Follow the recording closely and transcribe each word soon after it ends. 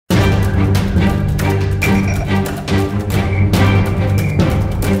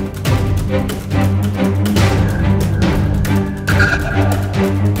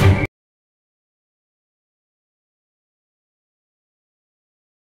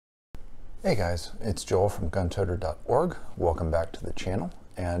Hey guys, it's Joel from guntoter.org. Welcome back to the channel.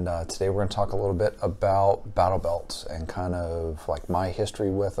 And today we're going to talk a little bit about battle belts and kind of like my history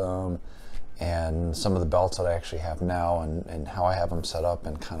with them and some of the belts that I actually have now and how I have them set up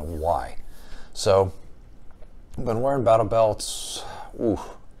and kind of why. So I've been wearing battle belts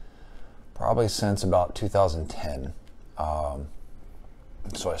probably since about 2010.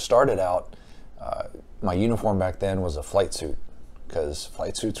 So I started out, my uniform back then was a flight suit, because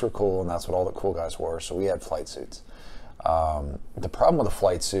flight suits were cool and that's what all the cool guys wore, so we had flight suits. The problem with a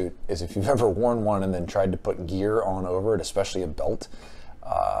flight suit is if you've ever worn one and then tried to put gear on over it, especially a belt,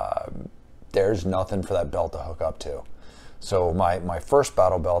 there's nothing for that belt to hook up to. So my first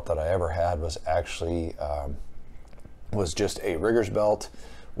battle belt that I ever had was actually was just a rigger's belt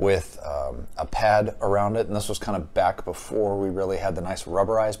with a pad around it, and this was kind of back before we really had the nice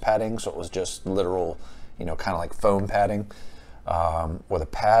rubberized padding, so it was just literal, you know, kind of like foam padding. With a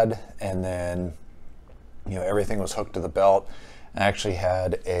pad, and then everything was hooked to the belt. I actually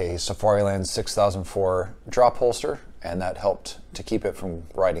had a Safariland 6004 drop holster, and that helped to keep it from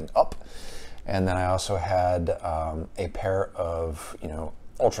riding up. And then I also had a pair of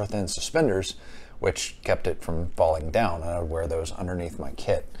ultra thin suspenders, which kept it from falling down, and I would wear those underneath my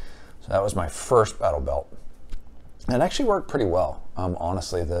kit. So that was my first battle belt, and it actually worked pretty well.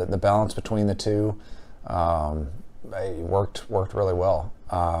 Honestly, the balance between the two. It worked really well.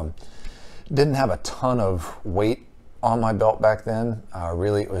 Didn't have a ton of weight on my belt back then.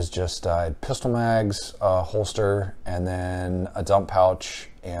 Really, it was just I had pistol mags, holster, and then a dump pouch,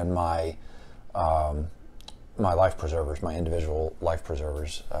 and my life preservers, my individual life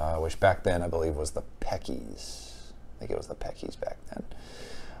preservers, which back then I believe was the Peckies. I think it was the Peckies back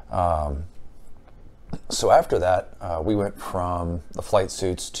then. So after that, we went from the flight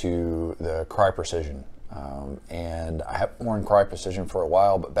suits to the Crye Precision. And I haven't worn Crye Precision for a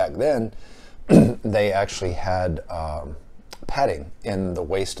while, but back then they actually had padding in the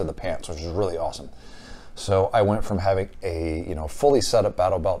waist of the pants, which was really awesome. So I went from having a fully set up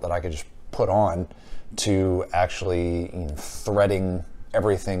battle belt that I could just put on to actually threading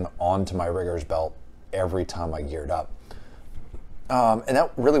everything onto my rigger's belt every time I geared up. And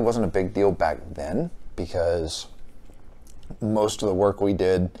that really wasn't a big deal back then, because most of the work we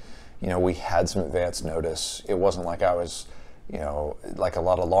did, we had some advance notice. It wasn't like I was, like a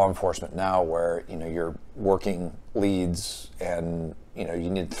lot of law enforcement now where, you're working leads and, you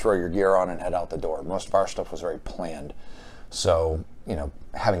need to throw your gear on and head out the door. Most of our stuff was very planned. So,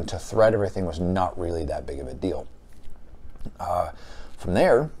 having to thread everything was not really that big of a deal. From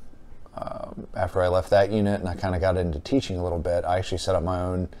there, after I left that unit and I kind of got into teaching a little bit, I actually set up my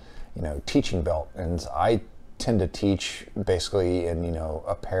own, teaching belt. And I tend to teach basically in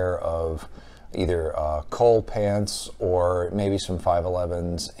a pair of either Cole pants or maybe some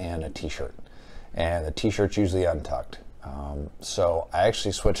 511s and a t-shirt, and the t-shirt's usually untucked. So I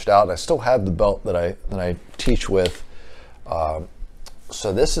actually switched out. I still have the belt that I teach with.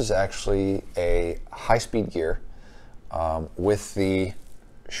 So this is actually a high-speed gear with the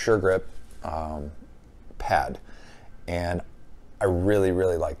Sure Grip pad, and I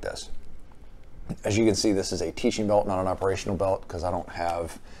really like this. As you can see, this is a teaching belt, not an operational belt, because I don't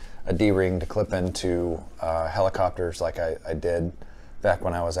have a D-ring to clip into helicopters like I did back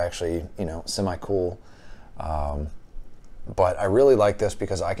when I was actually, semi-cool. But I really like this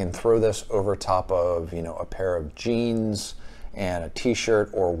because I can throw this over top of, a pair of jeans and a t-shirt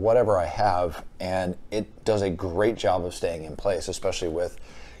or whatever I have, and it does a great job of staying in place, especially with,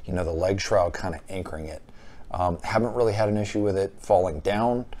 the leg shroud kind of anchoring it. Haven't really had an issue with it falling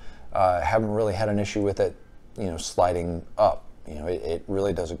down. Haven't really had an issue with it, sliding up. It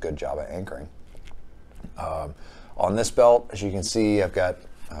really does a good job at anchoring. On this belt, as you can see, I've got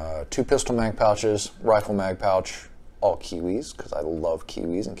 2 pistol mag pouches, rifle mag pouch, all Kiwis, because I love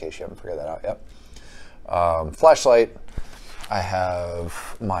Kiwis, in case you haven't figured that out yet. Flashlight. I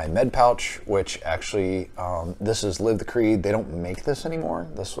have my med pouch, which actually, this is Live the Creed. They don't make this anymore.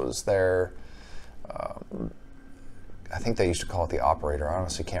 This was their... I think they used to call it the Operator. I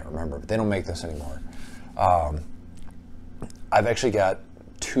honestly can't remember, but they don't make this anymore. I've actually got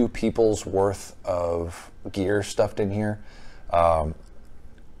 2 people's worth of gear stuffed in here. I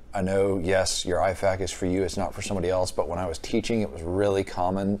know, yes, your IFAC is for you, it's not for somebody else, but when I was teaching, it was really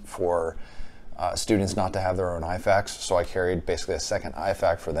common for students not to have their own IFACs, so I carried basically a second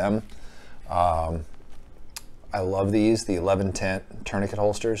IFAC for them. I love these, the 1110 tourniquet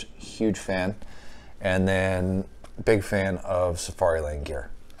holsters, huge fan. And then big fan of Safariland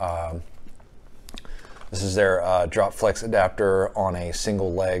gear. This is their drop flex adapter on a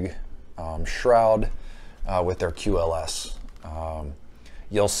single leg shroud with their QLS.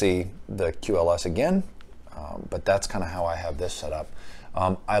 you'll see the QLS again, but that's kind of how I have this set up.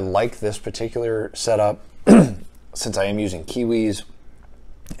 I like this particular setup since I am using Kiwis,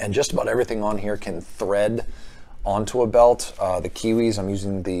 and just about everything on here can thread onto a belt. The Kiwis, I'm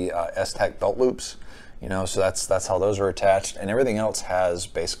using the S-Tech belt loops, you know, so that's how those are attached, and everything else has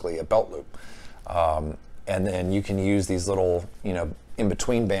basically a belt loop. And then you can use these little, you know,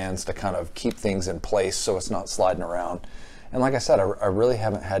 in-between bands to kind of keep things in place so it's not sliding around. And like I said, I really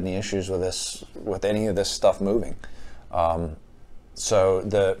haven't had any issues with this, with any of this stuff moving. So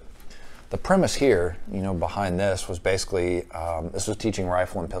the premise here, you know, behind this was basically, this was teaching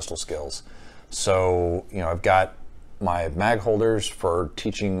rifle and pistol skills. So, you know, I've got my mag holders for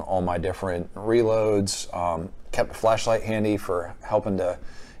teaching all my different reloads, kept a flashlight handy for helping to,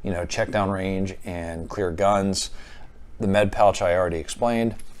 you know, check down range and clear guns. The med pouch I already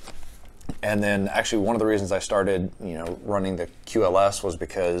explained. And then actually one of the reasons I started, you know, running the QLS was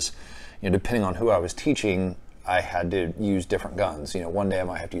because, you know, depending on who I was teaching, I had to use different guns. You know, one day I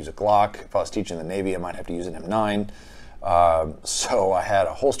might have to use a Glock. If I was teaching the Navy, I might have to use an M9. So I had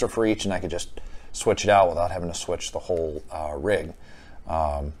a holster for each, and I could just switch it out without having to switch the whole rig.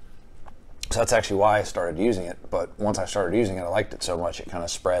 So that's actually why I started using it. But once I started using it, I liked it so much it kind of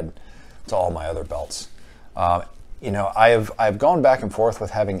spread to all my other belts. You know, I've gone back and forth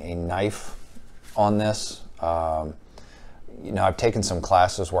with having a knife on this. You know, I've taken some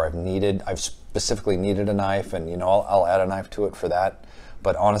classes where I've specifically needed a knife, and you know, I'll add a knife to it for that.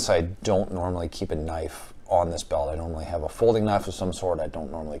 But honestly, I don't normally keep a knife on this belt. I normally have a folding knife of some sort. I don't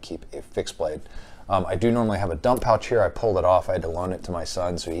normally keep a fixed blade. I do normally have a dump pouch here. I pulled it off. I had to loan it to my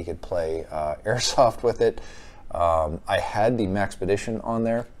son so he could play airsoft with it. I had the Maxpedition on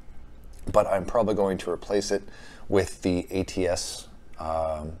there, but I'm probably going to replace it with the ATS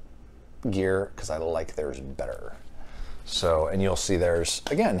gear because I like theirs better. So, and you'll see theirs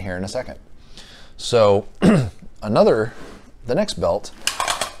again here in a second. So the next belt,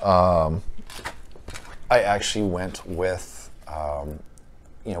 I actually went with,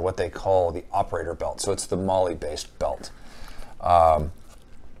 you know, what they call the operator belt. So it's the MOLLE based belt.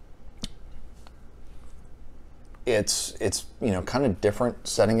 It's you know, kind of different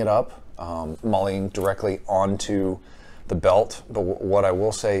setting it up, MOLLEing directly onto the belt. But what I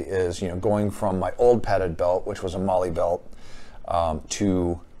will say is, you know, going from my old padded belt, which was a MOLLE belt,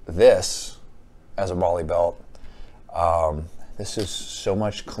 to this as a MOLLE belt, this is so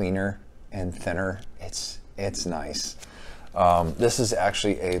much cleaner and thinner. It's nice. This is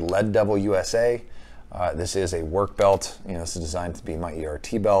actually a Lead Devil USA. This is a work belt. You know, this is designed to be my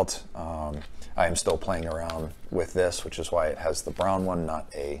ERT belt. I am still playing around with this, which is why it has the brown one, not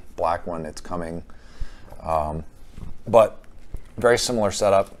a black one. It's coming. But very similar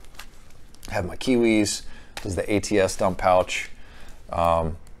setup. I have my Kiwis. This is the ATS dump pouch.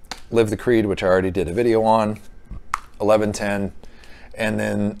 Live the Creed, which I already did a video on. 1110. And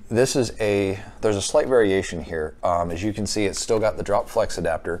then this is there's a slight variation here. As you can see, it's still got the drop flex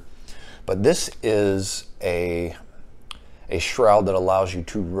adapter, but this is a shroud that allows you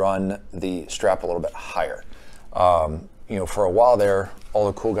to run the strap a little bit higher. You know, for a while there, all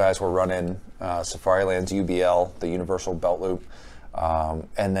the cool guys were running Safariland's UBL, the universal belt loop,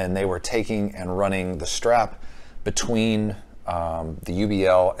 and then they were taking and running the strap between the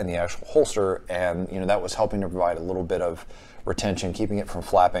UBL and the actual holster, and you know, that was helping to provide a little bit of retention, keeping it from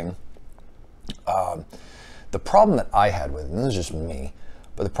flapping. The problem that I had with it, and this is just me,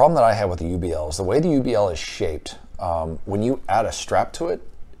 but the problem that I had with the UBL is the way the UBL is shaped. When you add a strap to it,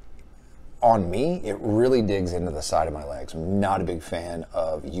 on me, it really digs into the side of my legs. I'm not a big fan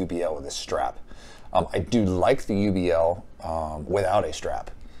of UBL with a strap. I do like the UBL without a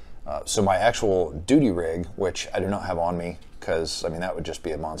strap. So my actual duty rig, which I do not have on me, because I mean that would just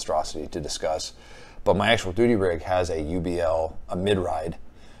be a monstrosity to discuss, but my actual duty rig has a UBL, a mid-ride.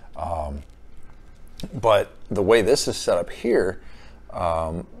 But the way this is set up here,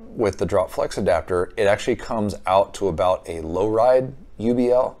 with the drop flex adapter, it actually comes out to about a low ride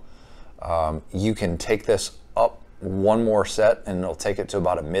UBL. You can take this up one more set and it'll take it to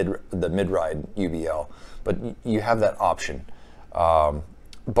about the mid-ride UBL, but you have that option.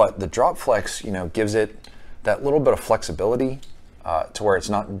 But the drop flex, you know, gives it that little bit of flexibility to where it's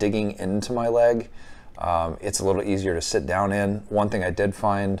not digging into my leg. It's a little easier to sit down in. One thing I did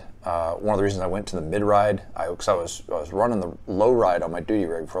find, one of the reasons I went to the mid-ride, because I was running the low ride on my duty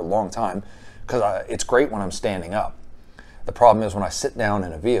rig for a long time, because it's great when I'm standing up. The problem is when I sit down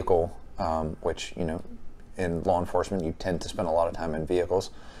in a vehicle, which, you know, in law enforcement you tend to spend a lot of time in vehicles,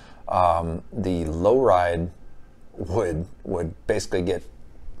 the low ride would basically get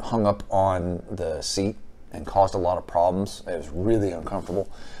hung up on the seat and caused a lot of problems. It was really uncomfortable.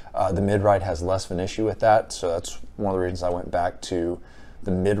 The mid-ride has less of an issue with that, so that's one of the reasons I went back to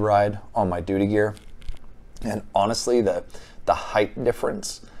the mid-ride on my duty gear. And honestly, the height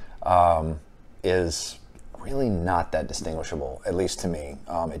difference is really not that distinguishable, at least to me.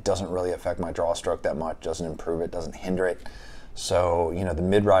 It doesn't really affect my draw stroke that much, doesn't improve it, doesn't hinder it. So, you know, the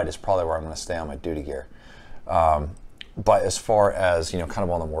mid-ride is probably where I'm going to stay on my duty gear. But as far as, you know, kind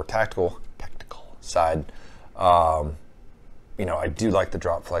of on the more tactical side, you know, I do like the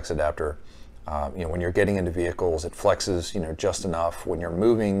drop flex adapter. You know, when you're getting into vehicles, it flexes, you know, just enough. When you're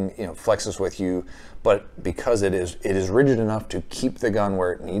moving, you know, flexes with you, but because it is rigid enough to keep the gun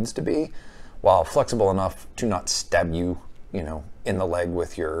where it needs to be, while flexible enough to not stab you, you know, in the leg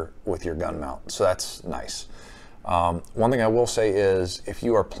with your gun mount. So that's nice. One thing I will say is, if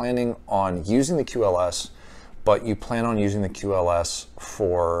you are planning on using the QLS, but you plan on using the QLS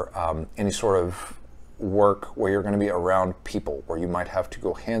for any sort of work where you're going to be around people, where you might have to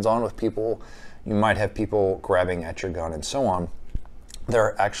go hands-on with people, you might have people grabbing at your gun and so on, there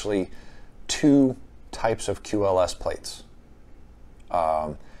are actually two types of QLS plates.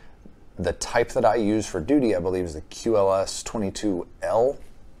 The type that I use for duty, I believe, is the QLS 22L.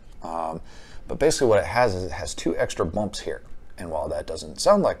 But basically what it has is it has two extra bumps here. And while that doesn't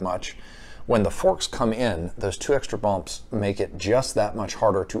sound like much, when the forks come in, those two extra bumps make it just that much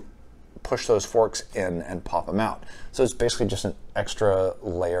harder to push those forks in and pop them out. So it's basically just an extra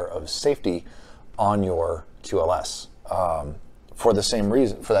layer of safety on your QLS. For that same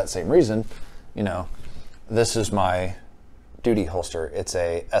reason, you know, this is my duty holster. It's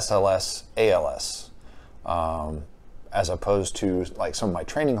a SLS ALS, as opposed to like some of my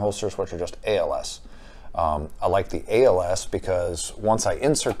training holsters, which are just ALS. I like the ALS because once I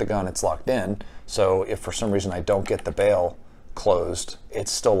insert the gun, it's locked in. So if for some reason I don't get the bail closed, it's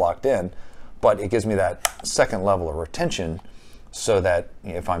still locked in, but it gives me that second level of retention, so that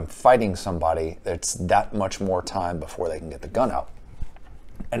if I'm fighting somebody, it's that much more time before they can get the gun out.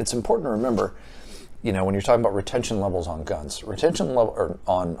 And it's important to remember, you know, when you're talking about retention levels on guns, or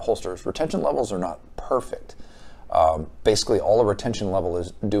on holsters, retention levels are not perfect. Basically, all a retention level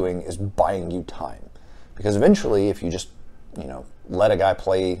is doing is buying you time, because eventually, if you just, you know, let a guy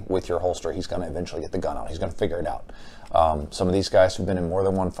play with your holster, he's going to eventually get the gun out. He's going to figure it out. Some of these guys have been in more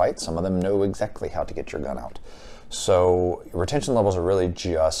than one fight. Some of them know exactly how to get your gun out. So retention levels are really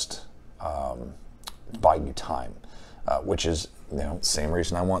just buying you time, which is, you know, same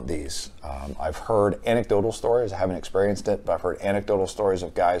reason I want these. I've heard anecdotal stories. I haven't experienced it, but I've heard anecdotal stories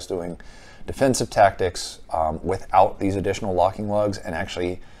of guys doing defensive tactics without these additional locking lugs, and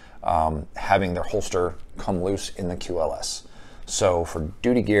actually having their holster come loose in the QLS. So for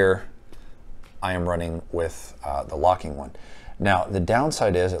duty gear, I am running with the locking one. Now, the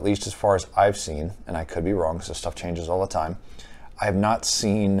downside is, at least as far as I've seen, and I could be wrong because this stuff changes all the time, I have not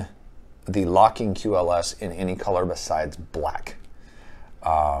seen the locking QLS in any color besides black.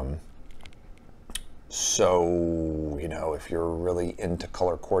 So, you know, if you're really into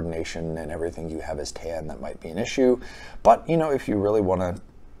color coordination and everything you have is tan, that might be an issue. But, you know, if you really want to,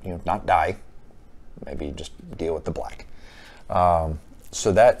 you know, not die, maybe just deal with the black.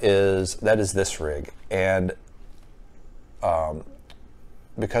 So that is this rig. And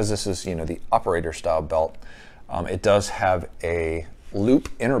because this is, you know, the operator style belt, it does have a loop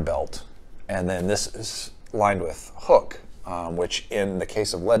inner belt, and then this is lined with hook, which in the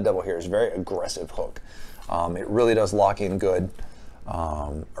case of Lead Devil here is very aggressive hook. It really does lock in good.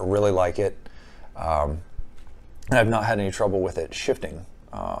 I really like it. And I've not had any trouble with it shifting.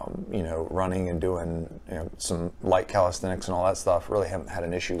 You know, running and doing, you know, some light calisthenics and all that stuff, really haven't had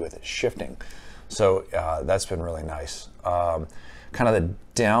an issue with it shifting. So that's been really nice. Kind of the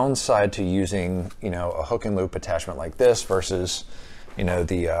downside to using, you know, a hook and loop attachment like this versus, you know,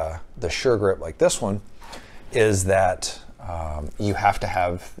 the sure grip like this one, is that you have to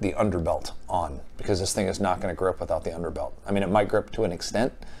have the underbelt on, because this thing is not going to grip without the underbelt. I mean, it might grip to an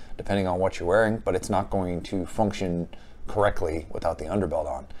extent depending on what you're wearing, but it's not going to function correctly without the underbelt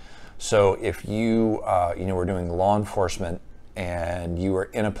on. So if you you know, were doing law enforcement and you are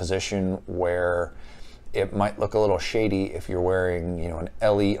in a position where it might look a little shady if you're wearing, you know, an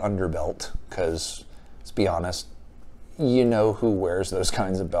LE underbelt, because let's be honest, you know who wears those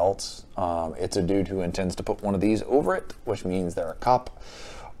kinds of belts. It's a dude who intends to put one of these over it, which means they're a cop,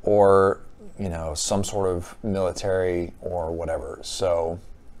 or, you know, some sort of military or whatever. So,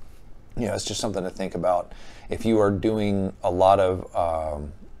 you know, it's just something to think about. If you are doing a lot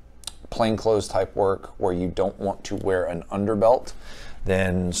of plainclothes type work where you don't want to wear an underbelt,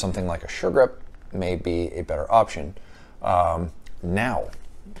 then something like a sure grip may be a better option. Now,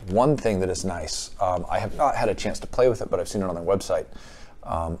 one thing that is nice, I have not had a chance to play with it, but I've seen it on their website.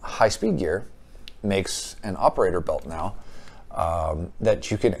 High Speed Gear makes an operator belt now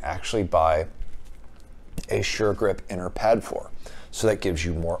that you can actually buy a Sure Grip inner pad for. So that gives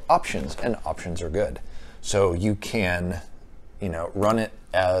you more options, and options are good. So you can, run it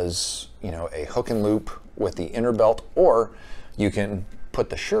as, a hook and loop with the inner belt, or you can put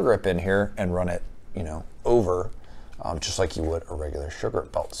the Sure Grip in here and run it, over, just like you would a regular Sure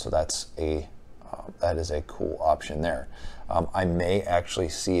Grip belt. So that is a cool option there. I may actually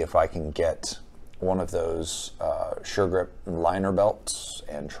see if I can get one of those Sure Grip liner belts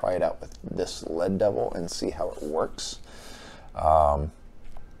and try it out with this Lead Devil and see how it works.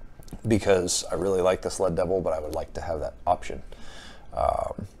 Because I really like this Lead Devil, but I would like to have that option.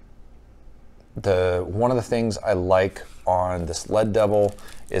 One of the things I like on this Lead Devil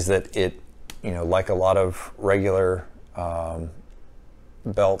is that it, like a lot of regular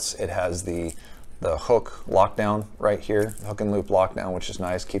belts, it has the hook lockdown right here, hook and loop lockdown, which is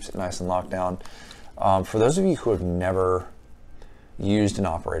nice, keeps it nice and locked down. For those of you who have never used an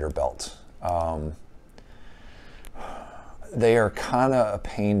operator belt, they are kind of a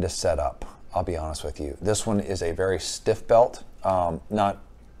pain to set up, I'll be honest with you. This one is a very stiff belt, not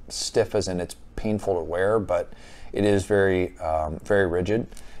stiff as in it's painful to wear, but it is very, very rigid.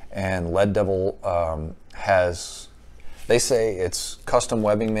 And Lead Devil they say it's custom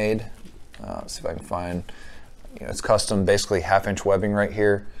webbing made. Let's see if I can find, it's custom, basically 1/2-inch webbing right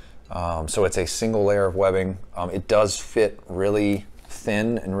here. So it's a single layer of webbing. It does fit really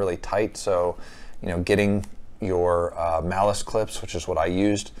thin and really tight. So, getting your malice clips, which is what I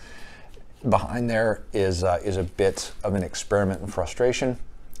used, behind there is a bit of an experiment and frustration.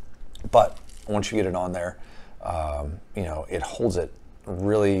 But once you get it on there, it holds it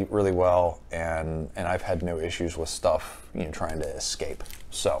really, really well, and I've had no issues with stuff trying to escape.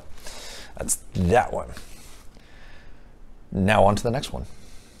 So that's that one. Now on to the next one.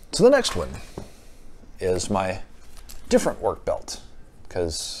 So the next one is my different work belt,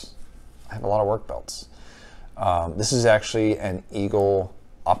 because I have a lot of work belts. This is actually an Eagle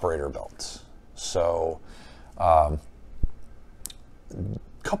operator belt. So a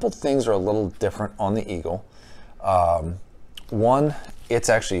couple things are a little different on the Eagle. One, it's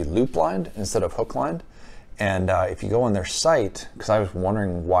actually loop lined instead of hook lined. And if you go on their site, because I was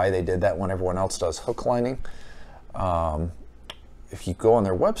wondering why they did that when everyone else does hook lining, if you go on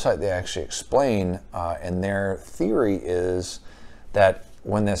their website, they actually explain, and their theory is that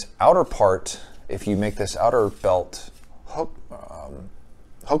when this outer part, if you make this outer belt hook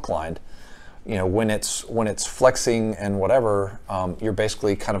lined, when it's flexing and whatever, you're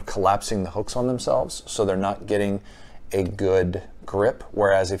basically kind of collapsing the hooks on themselves, so they're not getting a good grip.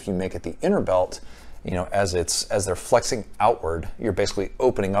 Whereas if you make it the inner belt, as they're flexing outward, you're basically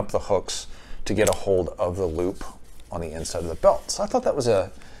opening up the hooks to get a hold of the loop on the inside of the belt. So I thought that was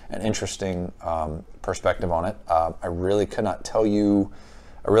an interesting perspective on it. I really could not tell you,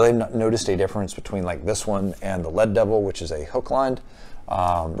 I really have not noticed a difference between like this one and the Lead Devil, which is a hook lined.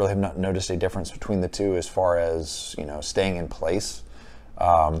 Really have not noticed a difference between the two as far as, staying in place.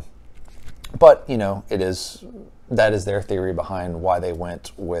 But, that is their theory behind why they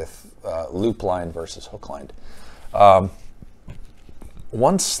went with loop lined versus hook lined.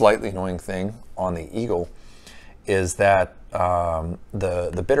 One slightly annoying thing on the Eagle is that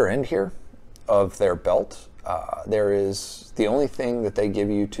the bitter end here of their belt, there is the only thing that they give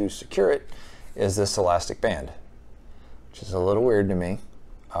you to secure it is this elastic band, which is a little weird to me,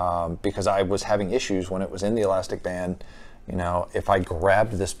 because I was having issues when it was in the elastic band. If I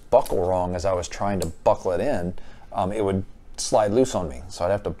grabbed this buckle wrong as I was trying to buckle it in, it would slide loose on me. So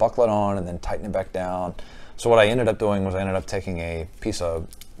I'd have to buckle it on and then tighten it back down. So what I ended up doing was I ended up taking a piece of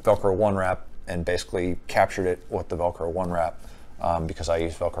Velcro one wrap and basically captured it with the Velcro one wrap, because I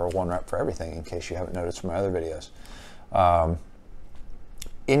use Velcro one wrap for everything, in case you haven't noticed from my other videos.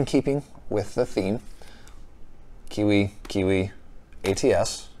 In keeping with the theme, Kiwi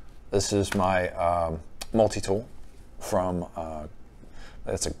ATS. This is my multi-tool from,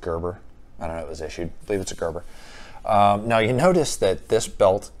 it's a Gerber. I don't know, it was issued. I believe it's a Gerber. Now you notice that this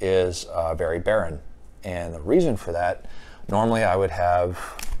belt is very barren. And the reason for that, normally I would have,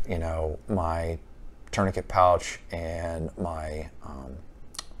 my tourniquet pouch and my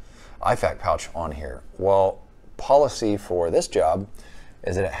IFAK pouch on here. Well, policy for this job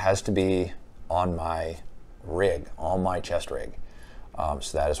is that it has to be on my rig, on my chest rig.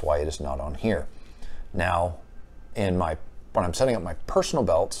 So that is why it is not on here. Now, when I'm setting up my personal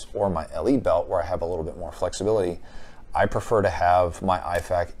belts or my LE belt, where I have a little bit more flexibility, I prefer to have my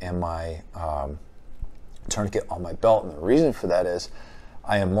IFAK and my tourniquet on my belt. And the reason for that is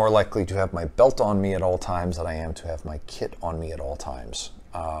I am more likely to have my belt on me at all times than I am to have my kit on me at all times.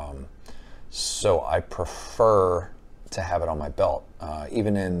 So I prefer to have it on my belt.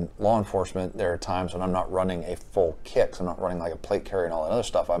 Even in law enforcement, there are times when I'm not running a full kit, 'cause I'm not running like a plate carrier and all that other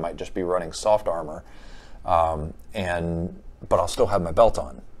stuff. I might just be running soft armor, but I'll still have my belt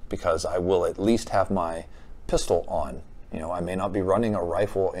on because I will at least have my pistol on. You know, I may not be running a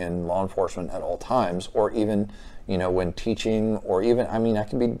rifle in law enforcement at all times, or even, you know, when teaching, or even, I mean, I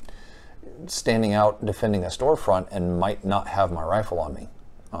could be standing out defending a storefront and might not have my rifle on me.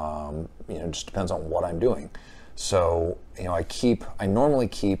 You know, it just depends on what I'm doing. So, you know, I normally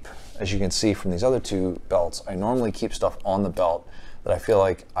keep, as you can see from these other two belts, I normally keep stuff on the belt that I feel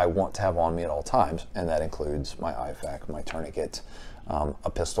like I want to have on me at all times, and that includes my IFAK, my tourniquet, a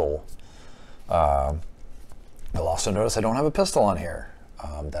pistol. You'll also notice I don't have a pistol on here.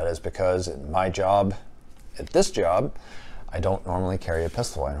 That is because in my job, at this job, I don't normally carry a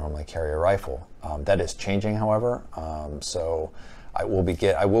pistol. I normally carry a rifle. That is changing, however. So I will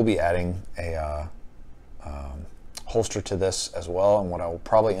be adding a holster to this as well. And what I will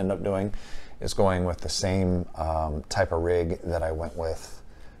probably end up doing is going with the same type of rig that I went with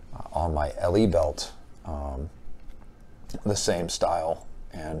on my LE belt, the same style,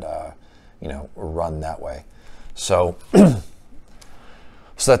 and you know, run that way. So,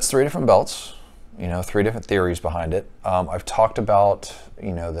 so that's 3 different belts, you know, 3 different theories behind it. I've talked about,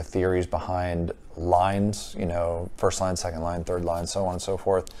 you know, the theories behind lines, you know, first line, second line, third line, so on and so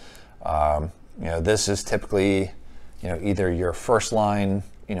forth. You know, this is typically, you know, either your first line,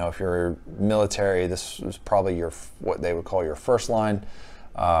 you know, if you're military, this is probably your, what they would call your first line.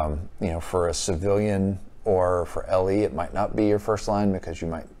 You know, for a civilian or for LE, it might not be your first line because you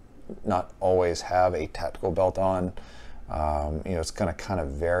might not always have a tactical belt on. You know, it's going to kind of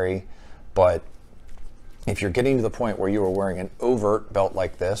vary, but if you're getting to the point where you are wearing an overt belt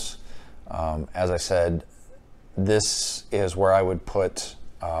like this, as I said, this is where I would put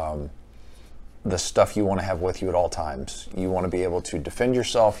the stuff you want to have with you at all times. You want to be able to defend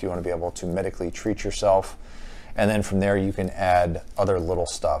yourself, you want to be able to medically treat yourself, and then from there you can add other little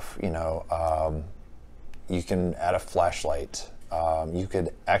stuff. You know, you can add a flashlight. You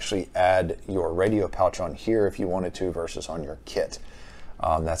could actually add your radio pouch on here if you wanted to versus on your kit.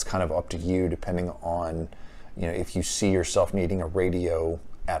 That's kind of up to you, depending on, you know, if you see yourself needing a radio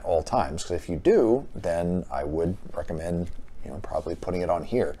at all times. Because if you do, then I would recommend, you know, probably putting it on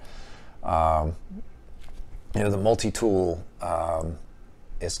here. You know, the multi-tool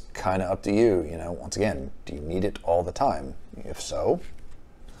is kind of up to you. You know, once again, do you need it all the time? If so,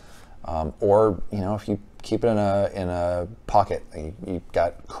 or, you know, if you keep it in a pocket, you've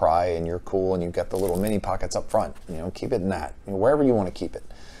got cry and you're cool and you've got the little mini pockets up front, you know, keep it in that, you know, wherever you want to keep it.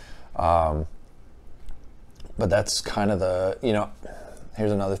 But that's kind of the, you know,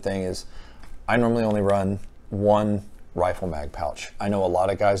 here's another thing is I normally only run 1 rifle mag pouch. I know a lot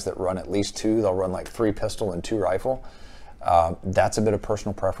of guys that run at least 2. They'll run like 3 pistol and 2 rifle. That's a bit of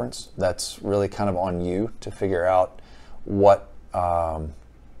personal preference. That's really kind of on you to figure out what your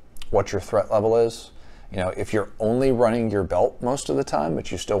threat level is. You know, if you're only running your belt most of the time,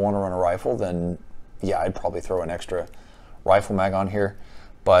 but you still want to run a rifle, then yeah, I'd probably throw an extra rifle mag on here.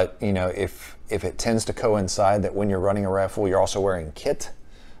 But, you know, if it tends to coincide that when you're running a rifle, you're also wearing kit,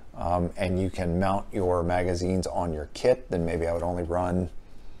 and you can mount your magazines on your kit, then maybe I would only run,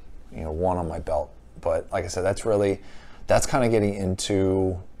 you know, 1 on my belt. But like I said, that's kind of getting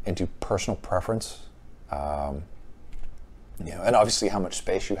into personal preference. You know, and obviously how much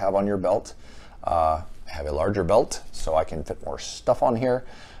space you have on your belt. I have a larger belt, so I can fit more stuff on here.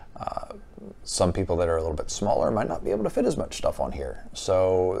 Some people that are a little bit smaller might not be able to fit as much stuff on here.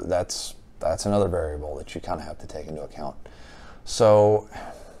 So that's another variable that you kind of have to take into account. So,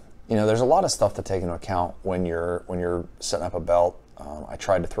 you know, there's a lot of stuff to take into account when you're setting up a belt. I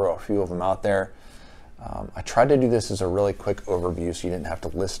tried to throw a few of them out there. I tried to do this as a really quick overview so you didn't have to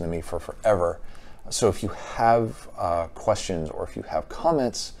listen to me for forever. So if you have questions or if you have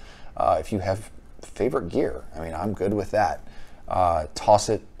comments, if you have favorite gear, I mean, I'm good with that. Toss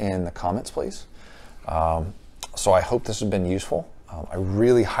it in the comments, please. So I hope this has been useful. I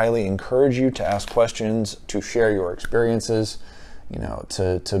really highly encourage you to ask questions, to share your experiences, you know,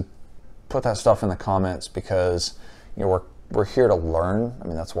 to put that stuff in the comments, because, you know, we're here to learn. I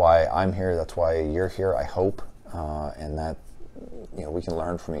mean, that's why I'm here. That's why you're here, I hope, and that, you know, we can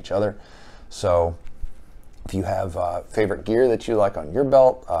learn from each other. So if you have favorite gear that you like on your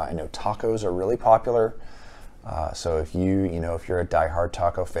belt, I know tacos are really popular. So if if you're a diehard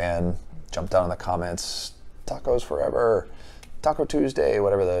taco fan, jump down in the comments, tacos forever, Taco Tuesday,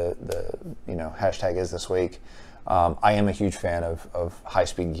 whatever the hashtag is this week. I am a huge fan of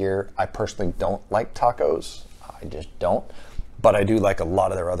high-speed gear. I personally don't like Tacos. I just don't. But I do like a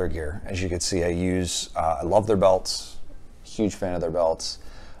lot of their other gear. As you can see, I love their belts. Huge fan of their belts.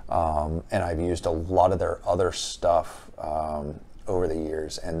 And I've used a lot of their other stuff over the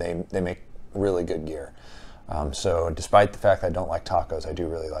years, and they make really good gear. So despite the fact that I don't like Tacos, I do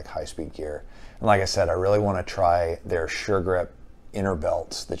really like high-speed gear. And like I said, I really want to try their Sure Grip inner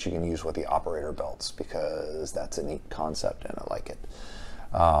belts that you can use with the operator belts, because that's a neat concept and I like it.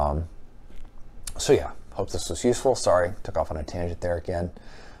 So yeah, hope this was useful. Sorry, took off on a tangent there again.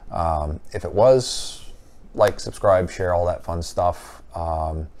 If it was, like, subscribe, share, all that fun stuff.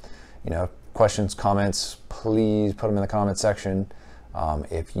 You know, questions, comments, please put them in the comment section.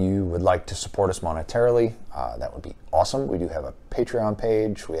 If you would like to support us monetarily, that would be awesome. We do have a Patreon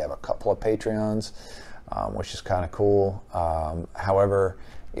page. We have a couple of Patreons, which is kind of cool. However,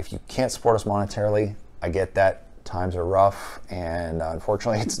 if you can't support us monetarily, I get that. Times are rough, and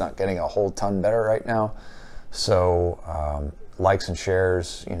unfortunately it's not getting a whole ton better right now. So likes and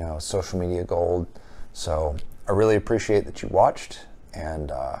shares, you know, social media gold. So I really appreciate that you watched, and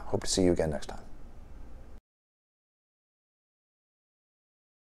hope to see you again next time.